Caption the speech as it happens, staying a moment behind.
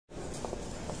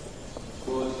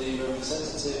the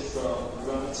representative from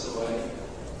Way,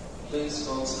 please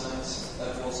contact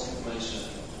Airport Information.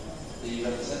 The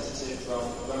representative from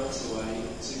Way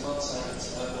to contact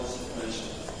Airport Information.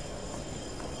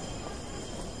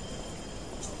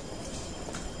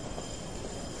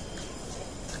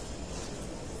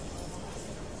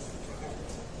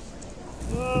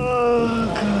 Oh,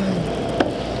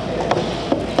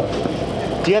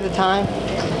 God. Do you have the time?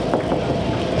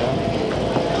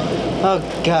 Oh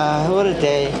God, what a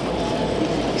day.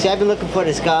 See, I've been looking for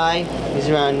this guy. He's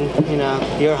around, you know,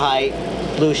 your height,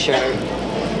 blue shirt.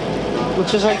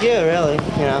 Looks just like you, really,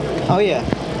 you know. Oh yeah.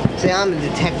 See, I'm a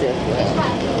detective.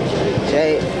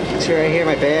 See right here,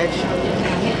 my badge.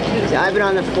 See, I've been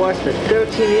on the force for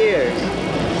 13 years.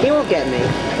 He won't get me.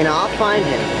 You know, I'll find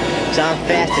him. So I'm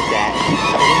fast at that.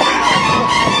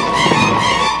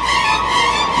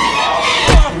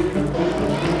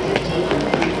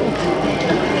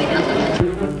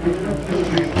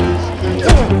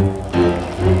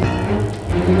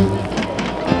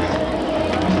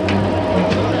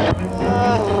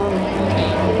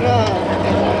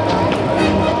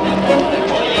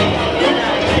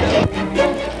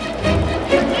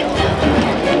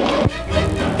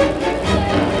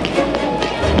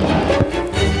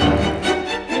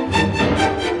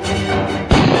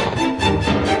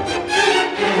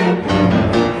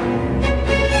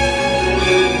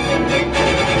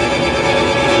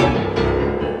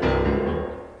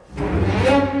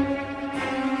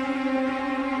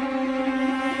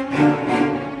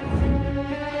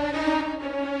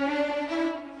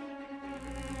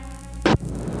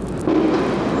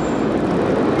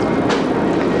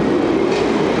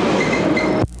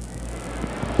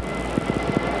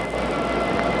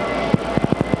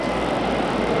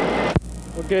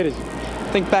 What gate is it?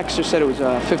 I think Baxter said it was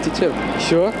 52.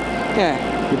 Sure?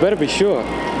 Yeah. You better be sure.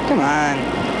 Come on.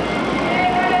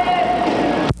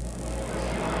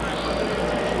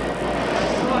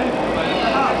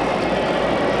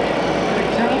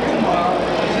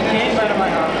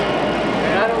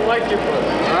 I don't like your brother,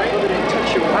 alright?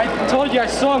 I told you I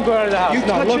saw him go out of the house. You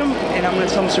touch him, and I'm going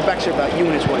to tell Mr. Baxter about you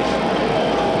and his wife.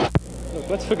 Look,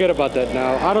 let's forget about that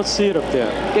now. I don't see it up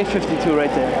there. Gate 52 right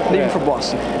there. Leaving for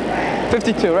Boston.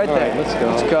 52 right there. All right, let's go.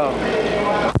 Let's go.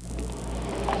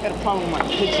 I got a problem with my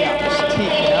kids now. This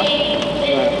teeth, you know?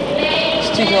 Right. This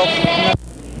teeth help.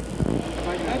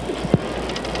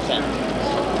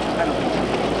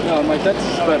 No, my dentist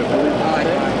is better. I like mine.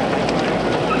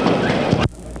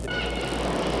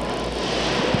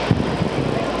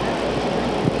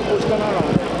 What's going on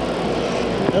over there?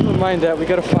 Never mind that. We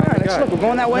gotta find All right, the guy. let's look. We're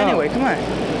going that way anyway. Come on.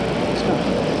 Let's go.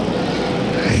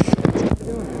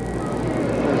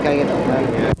 Gotta get that right.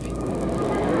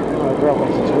 Oh, bro,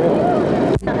 it's real.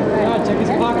 God, check his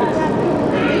pockets.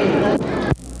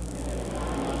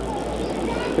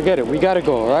 Forget it. We gotta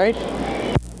go, all right?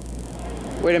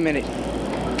 Wait a minute.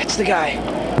 That's the guy.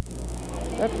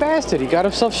 That bastard. He got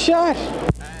himself shot.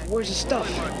 Where's his stuff?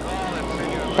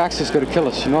 Baxter's gonna kill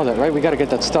us. You know that, right? We gotta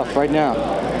get that stuff right now.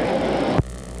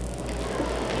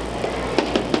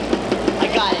 I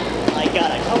got it.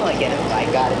 I told him I get it. I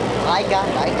got it.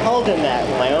 I told him that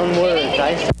with my own words.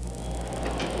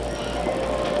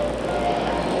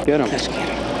 Get him. Let's get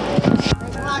him.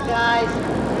 Come on, guys.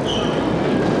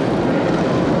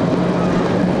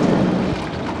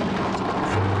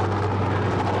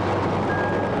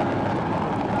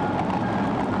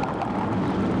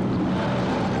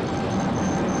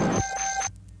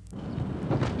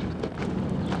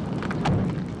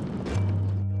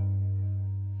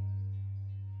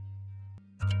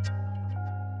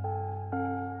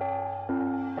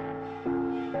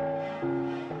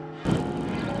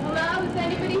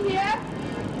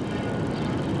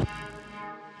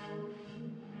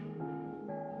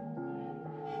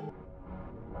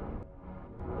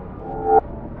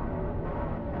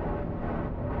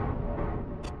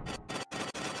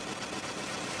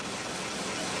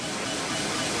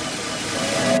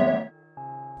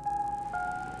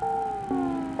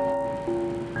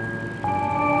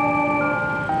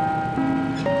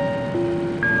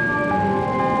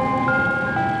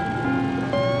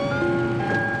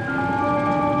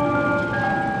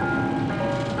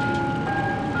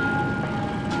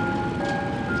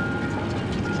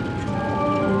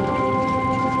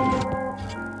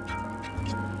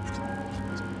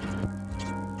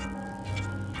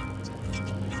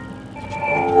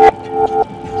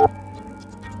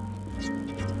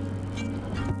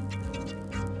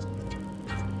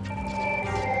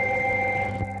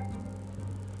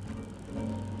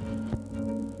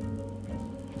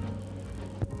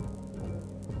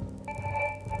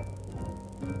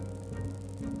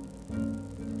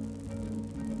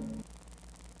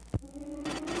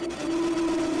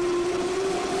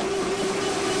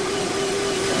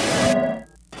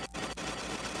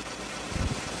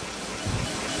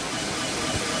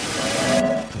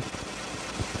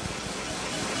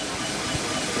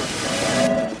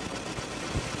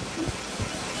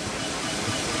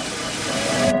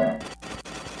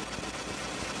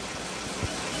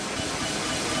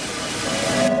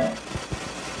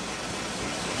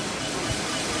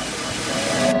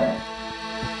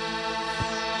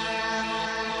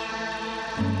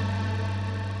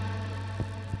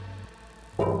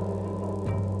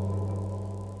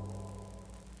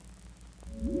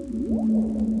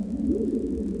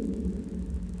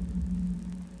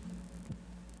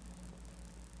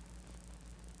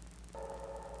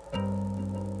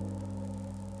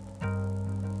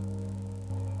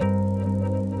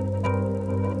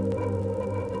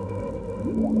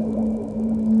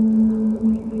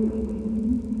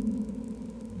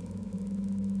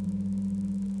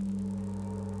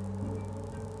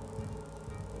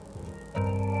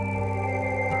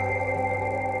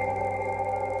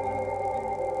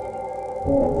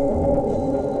 Thank you.